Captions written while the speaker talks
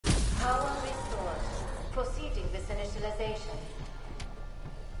Initialization.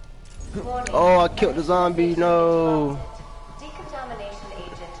 Warning. Oh, I killed the zombie. No. Decontamination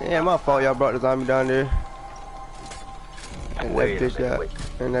agent. Yeah, my fault. Y'all brought the zombie down there. And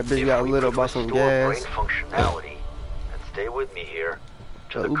that bitch got lit up by some gas. Brain functionality, and stay with me here.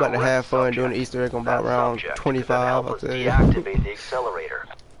 We about to have fun doing the Easter egg on about around 25, I'll tell you. Deactivate the accelerator.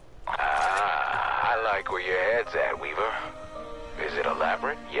 I like where your head's at, Weaver. Is it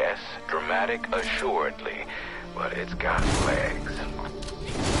elaborate? Yes. Dramatic? Assuredly. But it's got legs.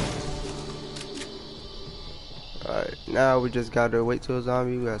 Alright, now we just gotta wait till a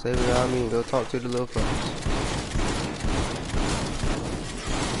zombie. We gotta save the zombie and go talk to the little folks.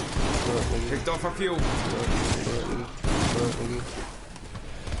 Picked off a few.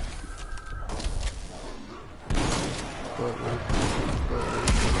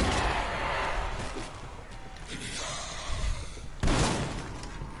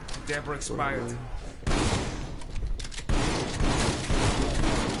 Deborah expired.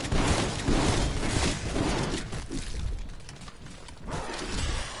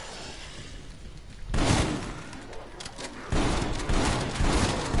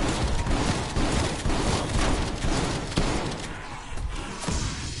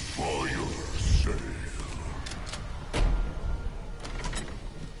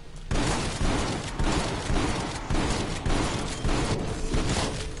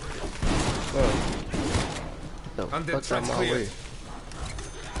 Fuck out my way.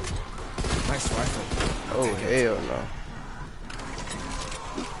 Nice rifle. Oh hell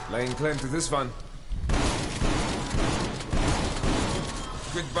no. Laying claim to this one.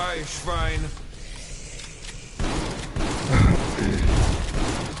 Goodbye, Schwein.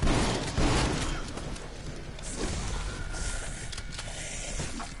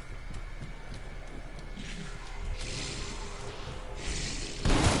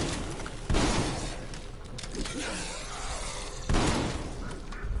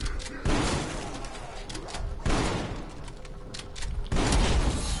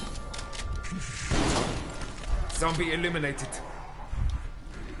 Zombie eliminated.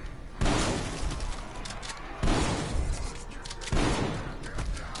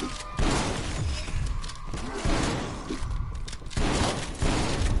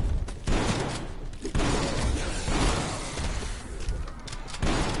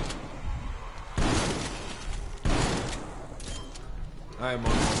 I am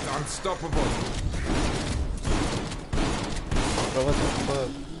almost unstoppable. Bro, what the fuck?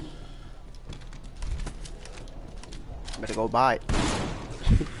 Better go buy it.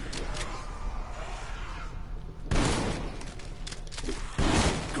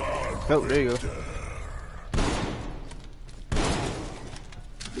 Oh, there you go.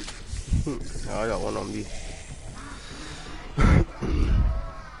 Oh, I got one on me.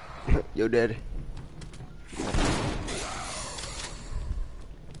 Yo, daddy.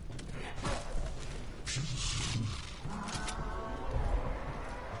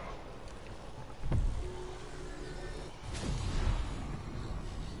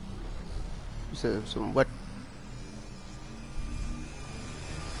 Some what?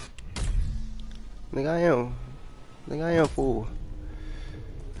 Nigga, I am fool.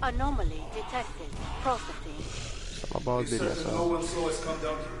 Anomaly detected. Processing. My balls did that. No one saw us come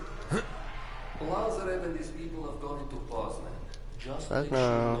down here. Lazarev and these people have gone into pause, man. Just Fuck make sure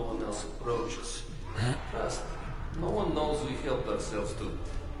no. no one else approaches. Trust me, no one knows we helped ourselves to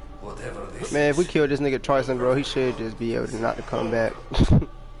whatever this Man, if we is. kill this nigga Tryson, bro, he should just be able to not to come back.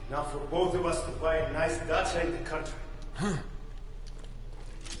 Now for both of us to buy a nice Dacia in the country. I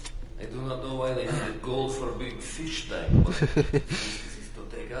do not know why they needed gold for a big fish tank, but this is to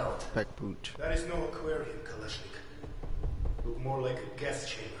take out. Back pooch. That is no aquarium, Kalashnik. Look more like a gas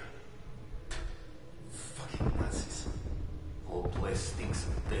chamber. Fucking Nazis. Whole place stinks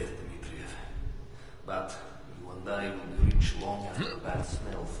of death, Dmitriev. But you and I will be rich long after the bad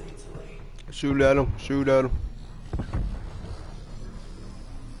smell fades away. Shoot at him. Shoot at him.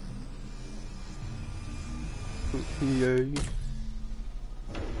 Yeah.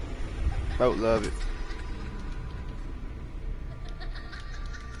 I would love it.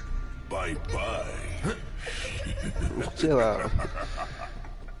 Bye bye. Chill out.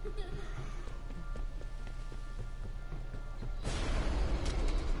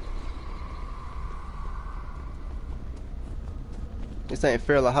 This ain't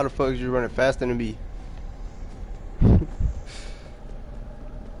fair. Like, how the fuck is you running faster than me?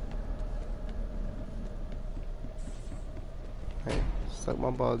 Hey, suck my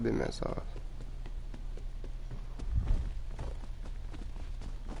balls, big man sauce.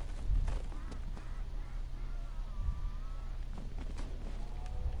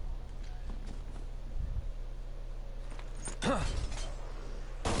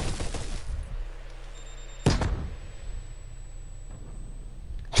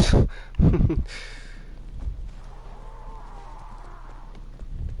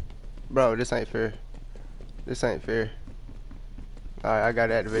 Bro, this ain't fair. This ain't fair. Alright, I got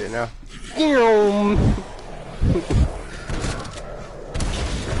it activated now. Hey,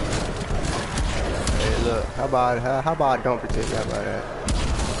 look, how about I don't protect you? How about that?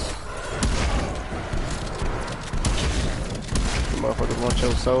 You motherfuckers want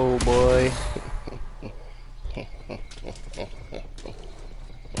your soul, boy.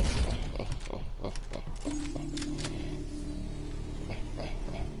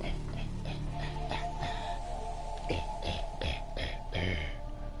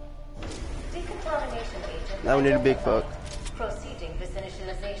 Decontamination agent. Now we need a big fuck. Proceeding with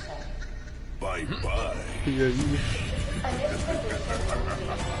initialization. Bye-bye. Yeah, Initialization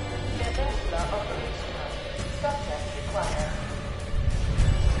complete. Reversal operational. Stop test required.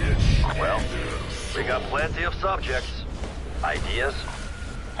 Well, we got plenty of subjects. Ideas?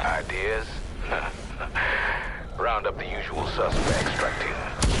 Ideas? Round up the usual suspects, strike team.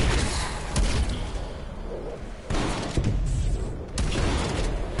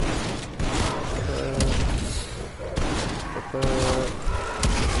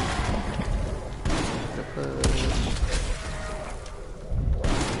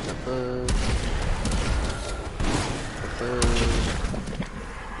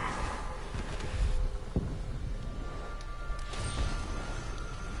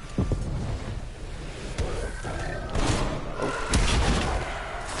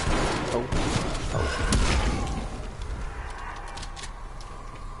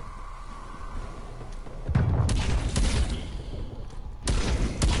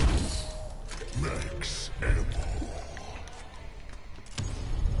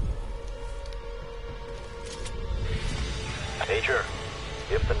 Major,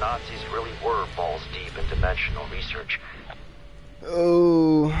 if the Nazis really were balls deep in dimensional research,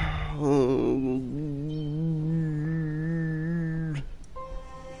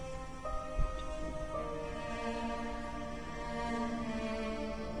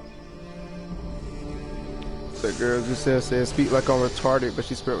 that girl just said speak like I'm retarded, but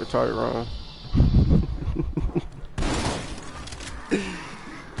she spelled retarded wrong.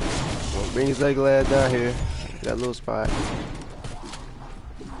 Well, bring his ugly ass down here. That little spot.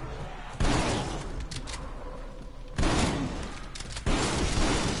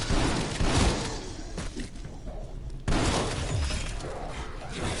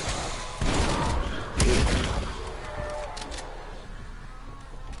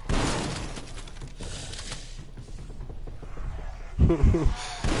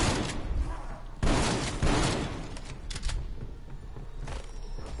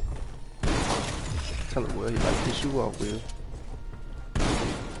 Tell him, well, he might piss you off, Will.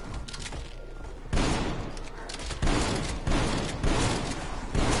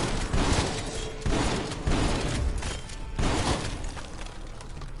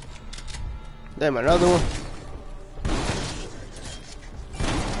 Damn, another one.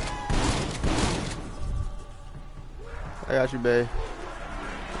 I got you, babe.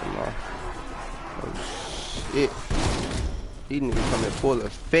 Come on. Oh, shit. These niggas coming full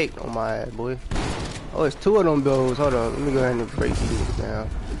effect on my ass, boy. Oh, it's two of them bills. Hold on. Let me go ahead and break these niggas down.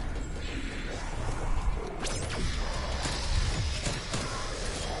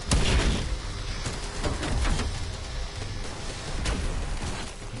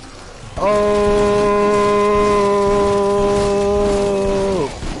 Oh!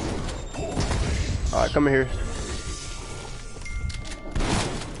 Alright, come here.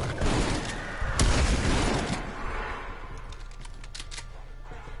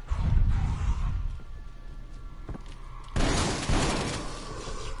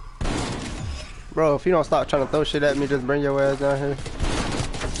 Bro, if you don't stop trying to throw shit at me, just bring your ass down here.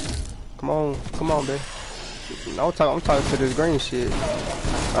 Come on, babe. I'm talking to this green shit.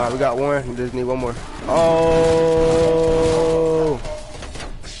 Alright, we got one. We just need one more. Oh!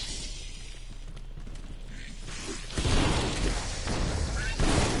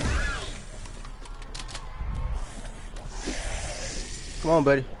 Come on,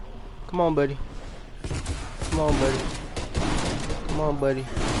 buddy. Come on, buddy. Come on, buddy. Come on, buddy.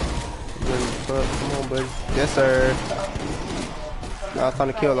 Come on, buddy. Yes, sir. Now it's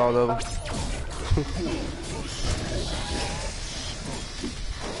time to kill all of them.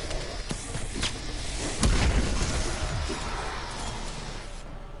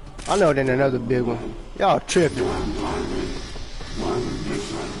 I know then another big one. Y'all tripping.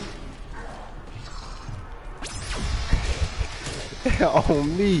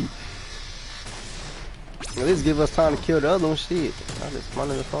 On me. At least give us time to kill the other one. Shit. I just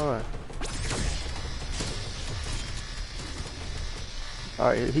wanted to find.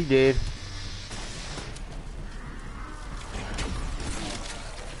 Alright, he dead.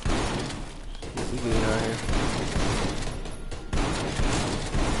 We good out here.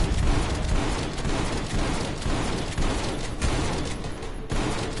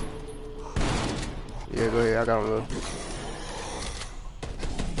 Yeah, go ahead. I got him. Look.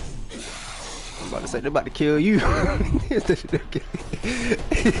 I'm about to say they're about to kill you.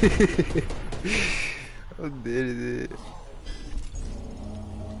 I'm dead as it.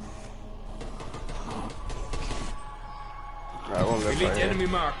 Alright, one left Elite right here. enemy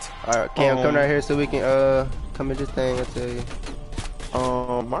marked. Alright, Cam, come right here so we can come in this thing. I tell you.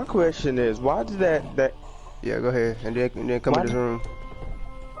 My question is, why did that? Yeah, go ahead and then come in this room.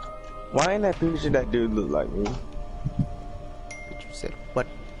 Why in that picture that dude look like me? What you said? What?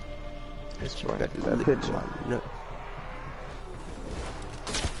 That's right. That That picture. No.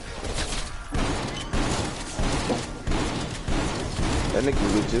 That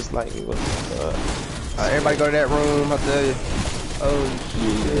nigga look just like me. Everybody go to that room. I tell you. Oh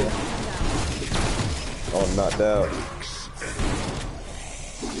shit. Oh, knocked out.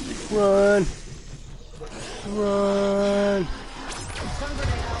 Run. Run.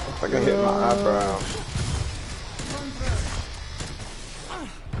 I can hit my eyebrow.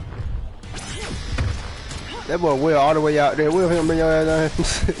 That boy Will all the way out there. Will him bring your ass down here.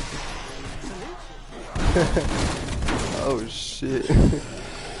 Oh shit.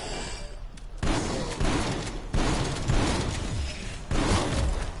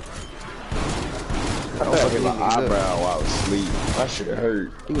 I hit my eyebrow while I was asleep. I should have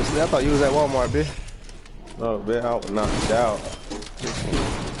hurt. You was, I thought you was at Walmart, bitch. No, bitch, I was knocked out.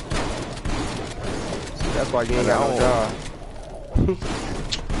 That's why you ain't got no job.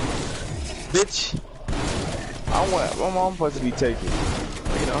 Bitch. My mom supposed to be taking.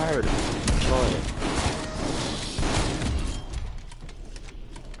 You know, I heard it.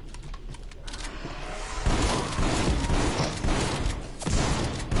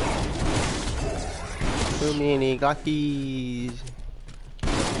 Too many gothies.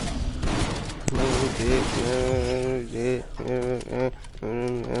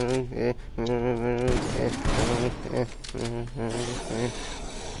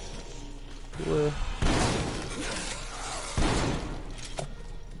 Well.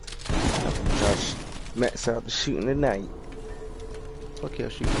 Josh, Max out the shooting tonight. Fuck yeah,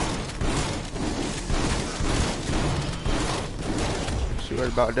 shoot. She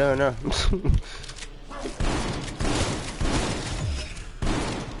right about done now.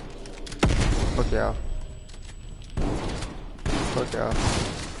 Fuck y'all. Fuck y'all.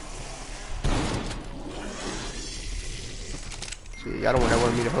 Shit, y'all don't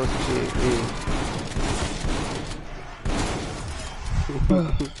want me to host the shit.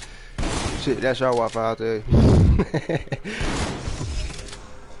 Shit, that's y'all Wi-Fi out there.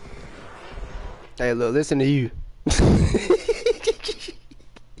 Hey, look, listen to you.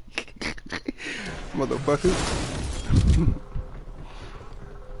 Motherfucker.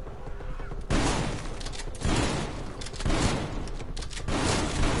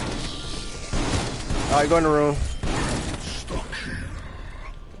 Alright, go in the room.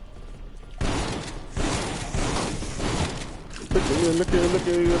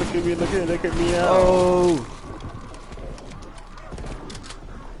 Look at me now. Oh.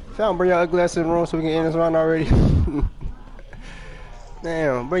 Found bring y'all ugly ass in the room so we can end this round already.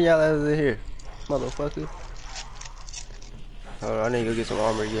 Damn, bring y'all ass in here. Motherfucker. Hold on, I need to go get some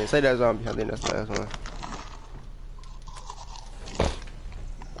armor again. Say that zombie, I think that's the last one.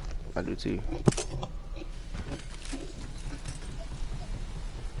 I do too.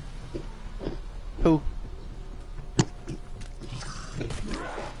 Who?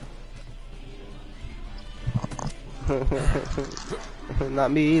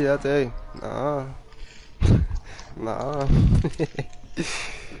 Not me either, I tell you. Nah. Nah.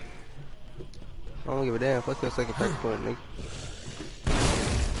 I don't give a damn. Fuck your second pack point, nigga.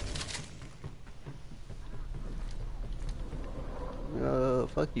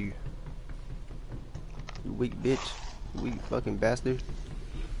 Fuck you. You weak bitch. You weak fucking bastard.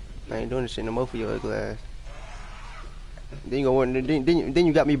 I ain't doing this shit no more for your ugly ass. Then you go, then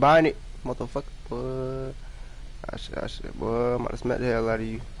you got me buying it, motherfucker. Boy. I should, boy. I'm about to smack the hell out of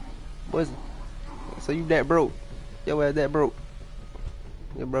you. Boys. So you that broke? Your ass that broke?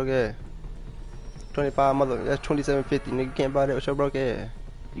 You broke ass. 25 mother. That's 27.50. Nigga can't buy that with your broke ass.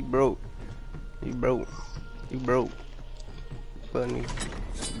 You broke. You broke. You broke. Funny.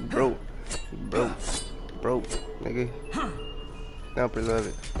 You broke. You broke. Broke, nigga. Now preserve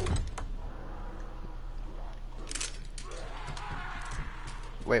it.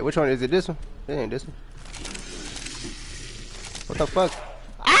 Wait, which one is it? This one? It ain't this one. What the fuck?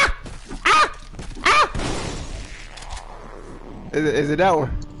 Ah! Ah! Ah! Is it that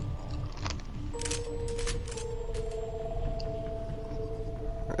one?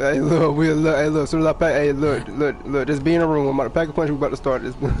 Hey, look, hey, look, as soon as I pack, hey, look, just be in the room. I'm about to pack a punch, we about to start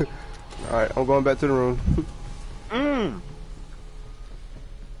this. Alright, I'm going back to the room.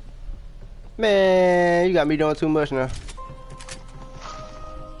 Man, you got me doing too much now.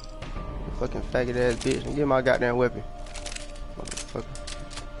 Fucking faggot ass bitch. Give me my goddamn weapon. Motherfucker.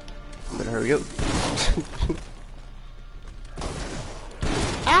 Better hurry up.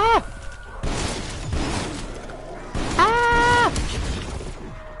 Ah! Ah!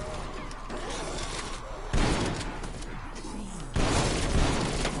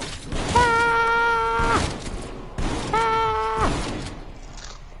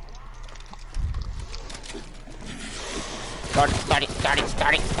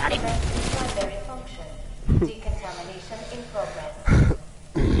 Start it. Primary function. Decontamination in progress.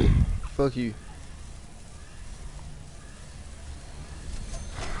 Fuck you.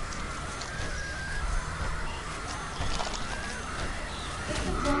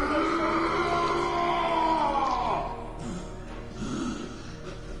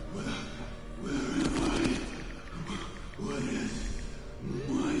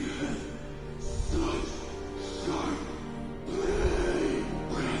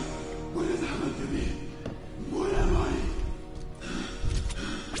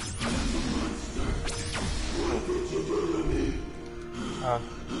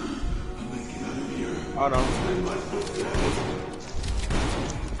 Hold on. I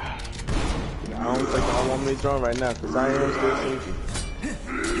don't think I want me to join right now because I am still thinking.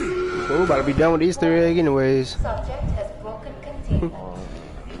 Well, we about to be done with the Easter egg anyways. Subject has broken containment.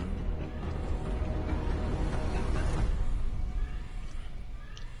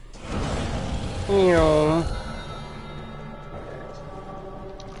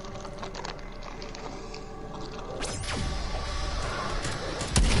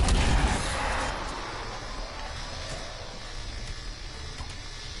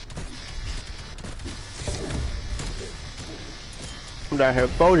 I'm down here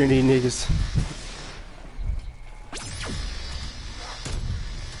folding these niggas.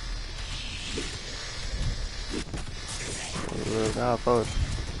 Look, I'll fold.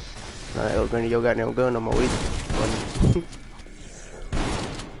 Nah, that was your goddamn gun on my way.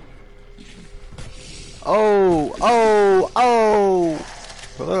 Oh!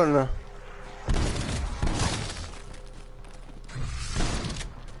 Hold on now.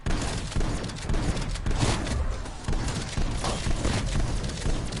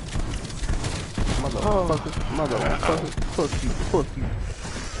 Motherfucker, fuck you.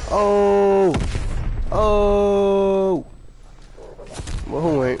 Oh! Well,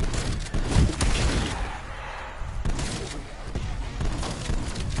 who ain't?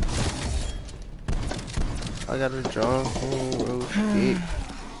 I got a drum.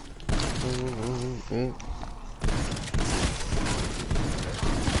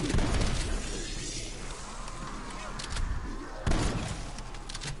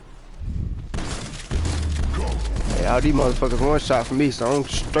 Hey, all these motherfuckers one shot for me, so I'm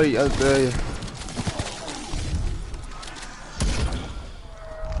straight, I tell you.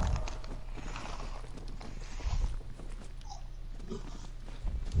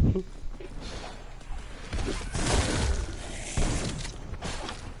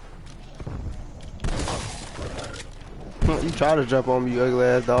 You try to jump on me, you ugly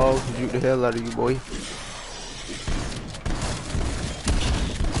ass dog. Shoot the hell out of you, boy.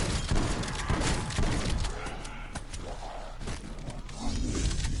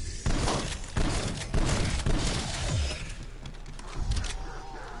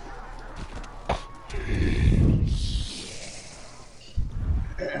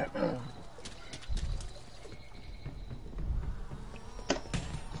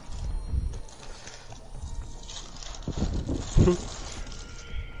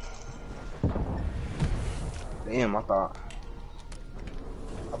 Damn, I thought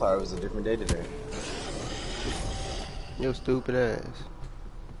it was a different day today. You stupid ass.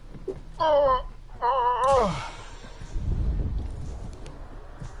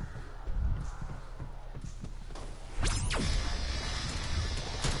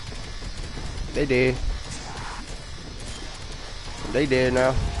 They did. They did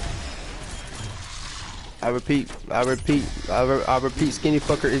now. I repeat, skinny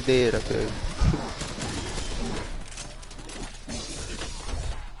fucker is dead, okay.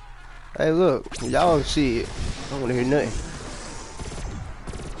 Hey look, y'all shit. I don't wanna hear nothing.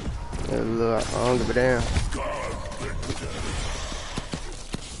 Hey look, I don't give a damn.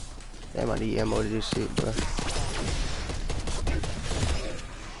 Damn, I need ammo to this shit, bro.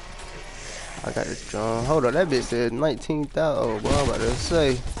 I got this drum. Hold on, that bitch said 19,000. Oh, boy, I'm about to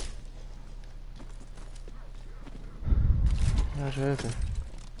say. How's your happening?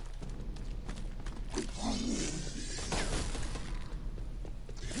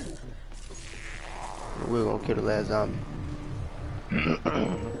 We're gonna kill the last zombie.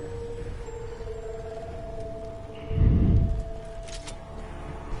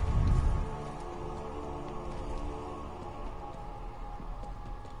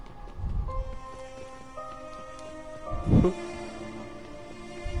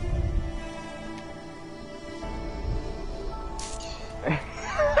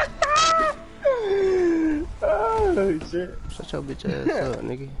 Oh shit. Shut your bitch ass up,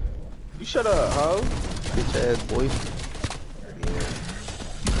 nigga. You shut up, ho. Bitch ass boy.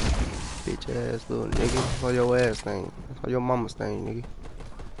 Bitch ass little nigga. All your ass thing. All your mama's thing, nigga.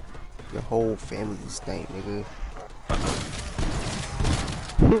 Your whole family's thing, nigga.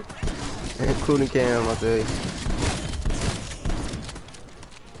 Including Cam, I tell you.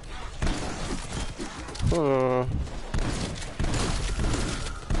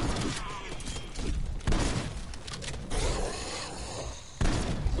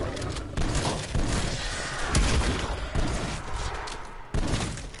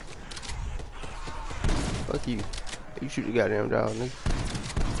 Fuck you. You shoot the goddamn dog, nigga.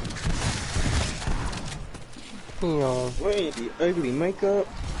 Wait, the ugly makeup.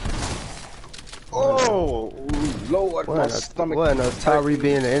 Oh, Lord, my stomach. What, no Tyree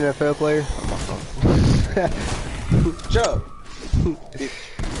being an NFL player? Chuck.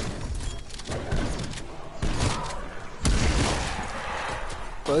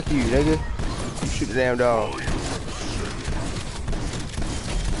 Fuck you, nigga. You shoot the damn dog.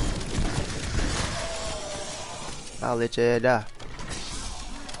 I'll let your ass die.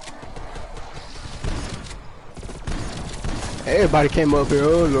 Everybody came up here,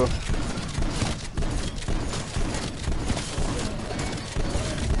 oh Lord.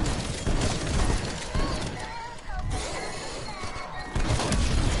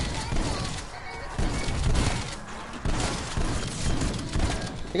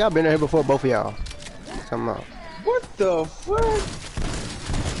 I think I've been here before, both of y'all. Come on. What the fuck?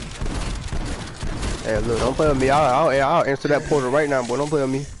 Hey, look, don't play with me. I'll answer that portal right now, boy. Don't play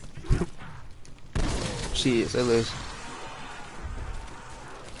with me. Shit, say less.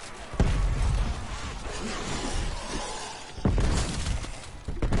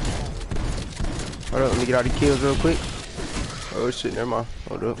 Hold up, let me get all these kills real quick. Oh shit, never mind.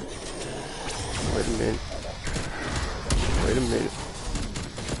 Hold up. Wait a minute. Wait a minute.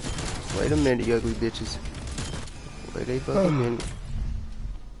 Wait a minute, you ugly bitches. Wait a fucking minute.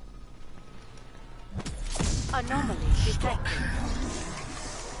 Anomaly detected.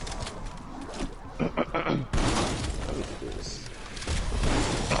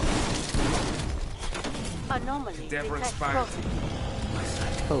 Anomaly Deborah detected. Spire.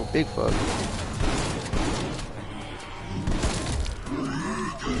 Oh, big fuck.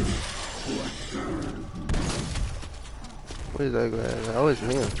 What is that guy? Oh, it's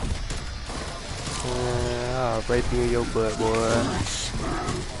him. I'll rape you in your butt, boy.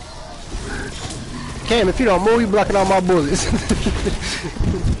 Cam, if you don't move, you blocking all my bullets.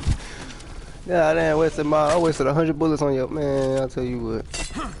 Yeah, damn, I wasted 100 bullets on your man. I'll tell you what.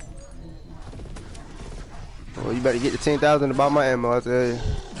 Well, you better get the 10,000 to buy my ammo. I'll tell you.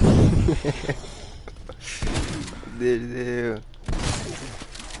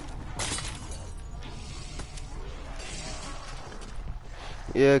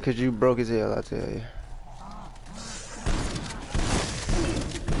 Yeah, cause you broke as hell. I tell you.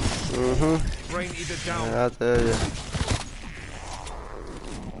 Brain eater down. Yeah, I'll tell you.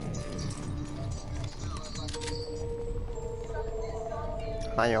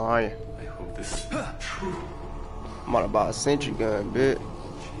 How you? I hope this is true. I'm on about a sentry gun, bitch.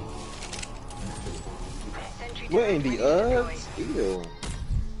 What in the odds? Ew.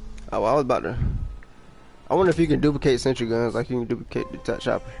 Oh, I was about to. I wonder if you can duplicate sentry guns like you can duplicate the touch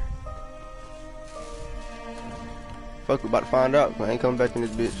chopper. Fuck, we about to find out. I ain't coming back in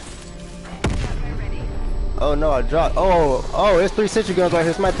this bitch. Oh no, I dropped. Oh, there's 3 sentry guns right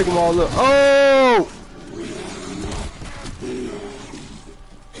here. Somebody pick them all up. Oh!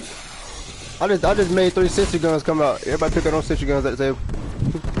 I just made 3 sentry guns come out. Everybody pick up those sentry guns at the table.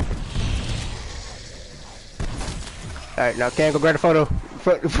 Alright, now Cam, go grab the photo.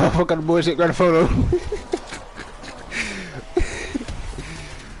 Fuck out the bullshit, grab the photo.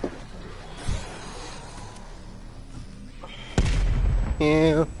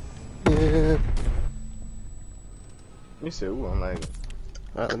 Yeah. You said, ooh, I'm like.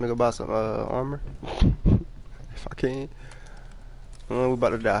 Alright, let me go buy some armor. If I can. We about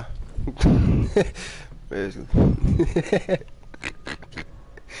to die. Basically.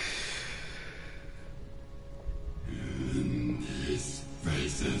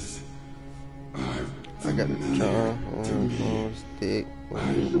 I got the charm, stick.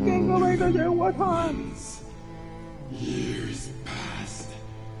 You can't go back on your one time. Years passed.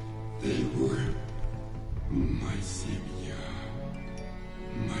 They were my savior,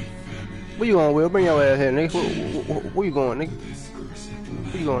 my family. Where you going, Will? Bring your ass here, nigga. Where you going, nigga? This cursed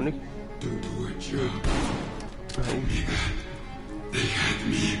Where you going, nigga? to do a job. Omega, they had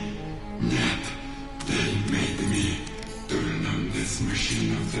me. Yet they made me turn on this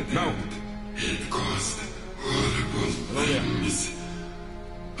machine of the dead. It caused horrible things.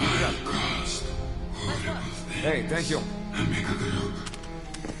 I caused horrible things. Hey, thank you. Omega Group.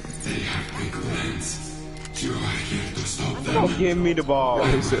 They have big plans. You are here to stop them. Don't give me the ball.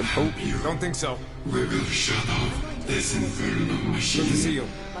 He said, "Poop." Don't think so. We will shut off this infernal machine. Good to see you.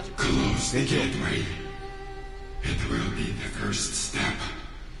 Close the Thank you. gateway. It will be the first step.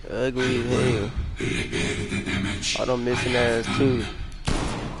 Ugly as hell. Repair the damage. All them missing ass too.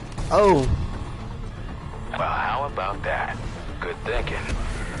 Oh, Well, how about that? Good thinking.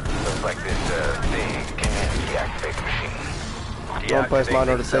 Looks like this thing can deactivate the machine. don't press mine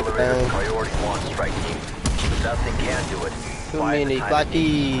on the second thing. Priority 1, strike team. Nothing can do it. Too Buy many the time it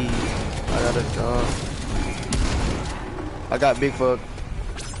needs. clockies. I got a I got Bigfoot.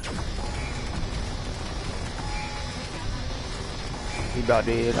 He about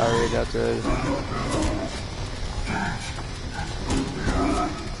dead already, I tell you.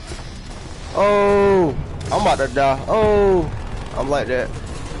 Oh, I'm about to die. Oh, I'm like that.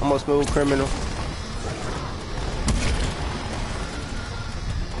 I'm a smooth criminal.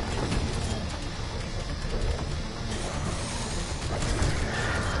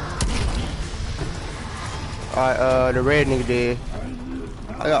 Alright, the red nigga dead.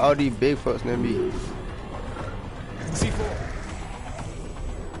 I got all these big fucks near me. C4.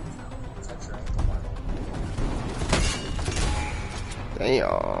 Damn.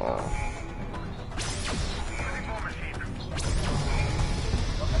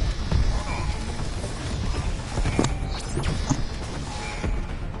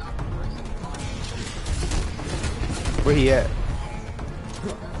 Where he at?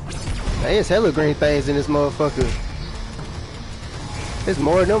 There's hella green things in this motherfucker. There's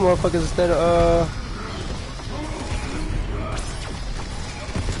more of them motherfuckers instead of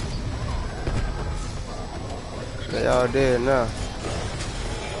they all dead now.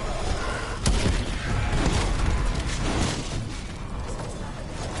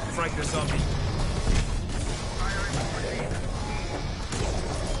 Frag the zombie.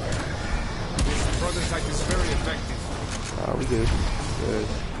 This prototype is very effective. Oh, we good. Good.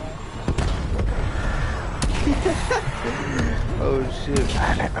 Oh shit.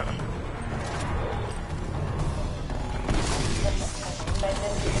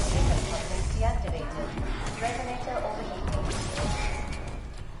 Deactivated. Resonator overheating.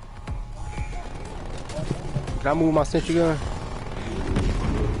 Can I move my sentry gun?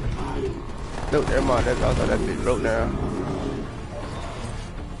 Nope, never mind. I thought that bitch broke down.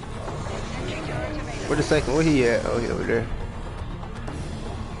 Where the second? Where he at? Oh, he over there.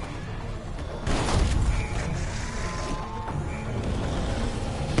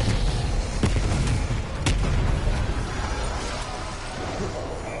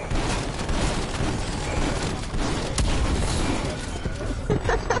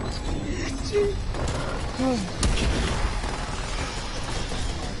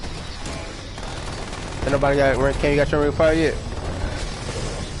 Ain't nobody got, you got your ring fire yet?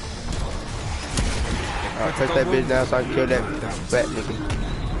 I'll take that bitch down so I can kill that fat nigga.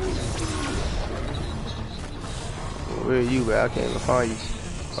 Where are you, man? I can't even find you.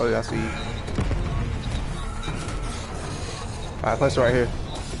 Oh yeah, I see you. Alright, place it right here.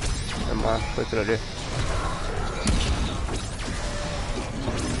 Never mind, place it up there.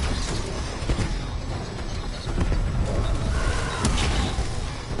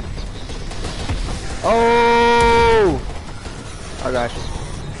 Oh! I got you.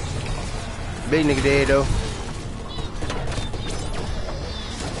 Big nigga dead though.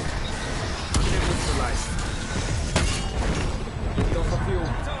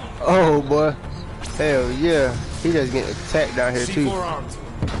 Oh boy. Hell yeah. He just getting attacked down here too.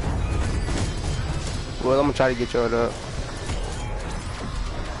 Well, I'm gonna try to get y'all up.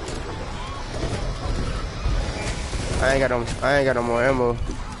 I ain't got no more ammo.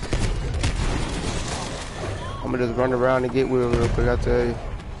 I'm gonna just run around and get Will real quick, I tell you.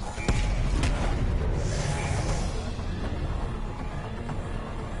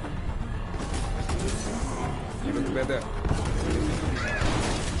 Look better.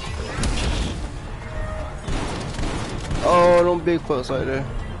 Oh, them big fucks right there.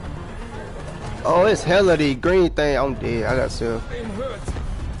 Oh, it's hella the green thing. I'm dead. I got self.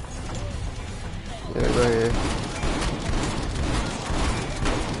 Yeah, go ahead.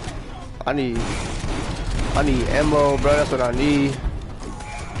 I need ammo, bro. That's what I need.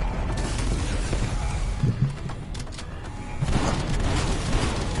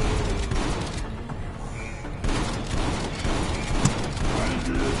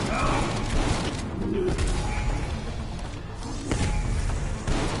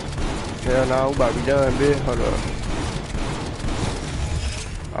 Hell no, we about to be done, bitch. Hold up.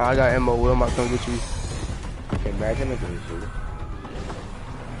 I got ammo. Will I'm about to come get you. Okay, back in the game, shooter.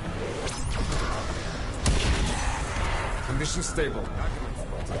 Condition stable.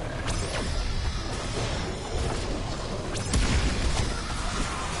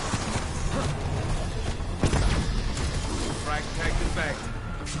 Frag tagged and bagged.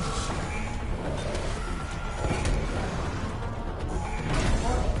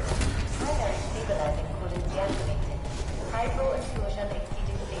 Primary stabilizing coolant deactivated. Hydro infusion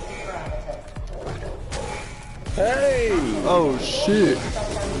exceeding safety parameters. Hey! Oh shit.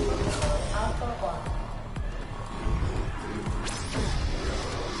 Alpha 1.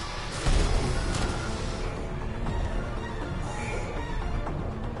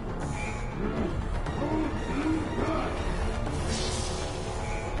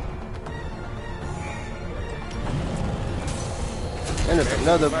 And there's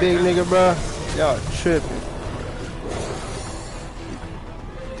another big nigga, bro. Y'all tripping.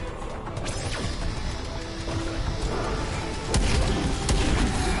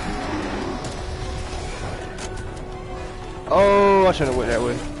 Oh, I shouldn't have went that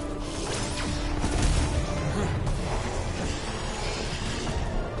way.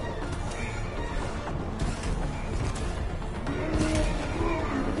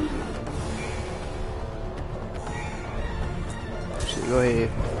 Shit, go ahead.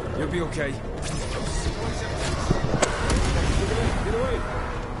 You'll be okay. Get away.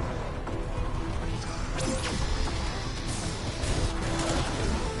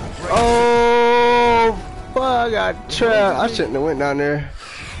 Oh, fuck, I got trapped. I shouldn't have went down there.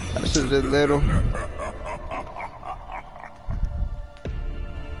 I should have just let him.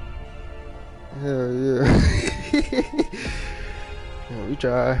 Hell yeah. Yeah, we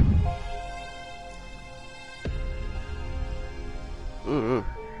try.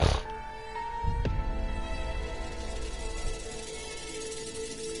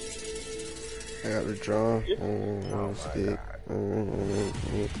 I got the drum. Stick.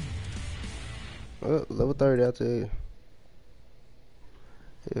 Oh, level 30 out there.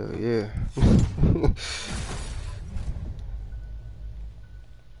 Hell yeah.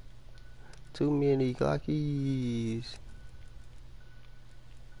 Too many Glockies.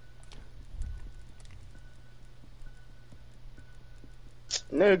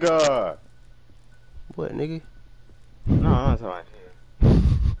 Nigga! What, nigga? No, I'm not talking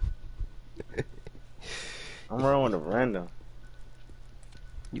shit. I'm rolling with a random.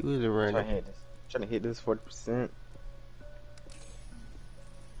 You is a random. Trying to hit this 40%.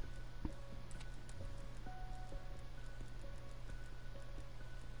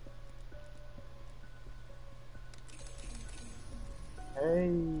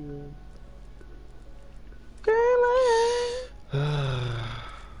 Hey.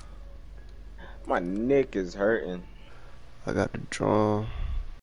 My neck is hurting. I got the drum.